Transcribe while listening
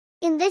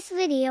In this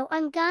video,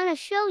 I'm gonna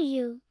show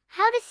you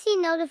how to see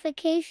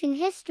notification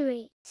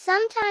history.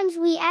 Sometimes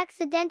we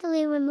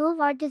accidentally remove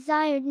our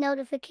desired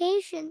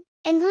notification,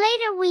 and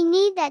later we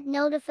need that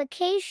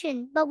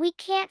notification, but we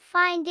can't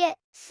find it.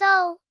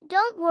 So,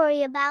 don't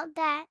worry about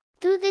that.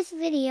 Through this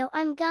video,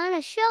 I'm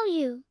gonna show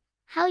you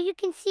how you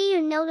can see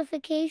your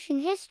notification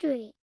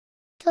history.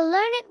 To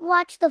learn it,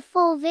 watch the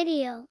full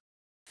video.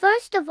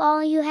 First of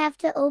all, you have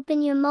to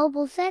open your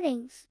mobile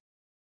settings.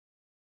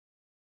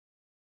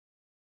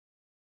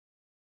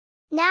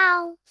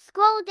 Now,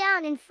 scroll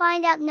down and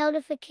find out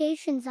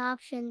Notifications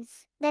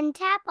options, then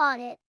tap on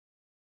it.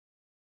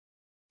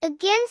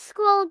 Again,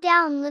 scroll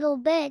down a little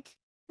bit,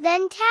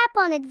 then tap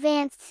on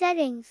Advanced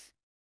Settings.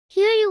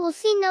 Here you will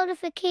see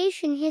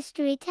Notification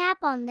History. Tap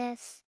on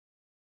this.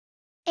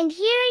 And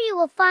here you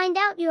will find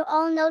out your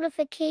all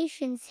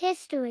notifications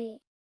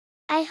history.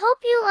 I hope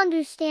you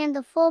understand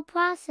the full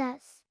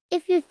process.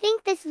 If you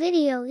think this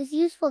video is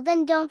useful,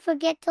 then don't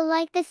forget to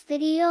like this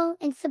video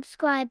and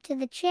subscribe to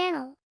the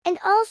channel. And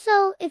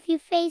also, if you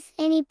face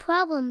any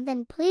problem,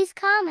 then please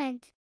comment.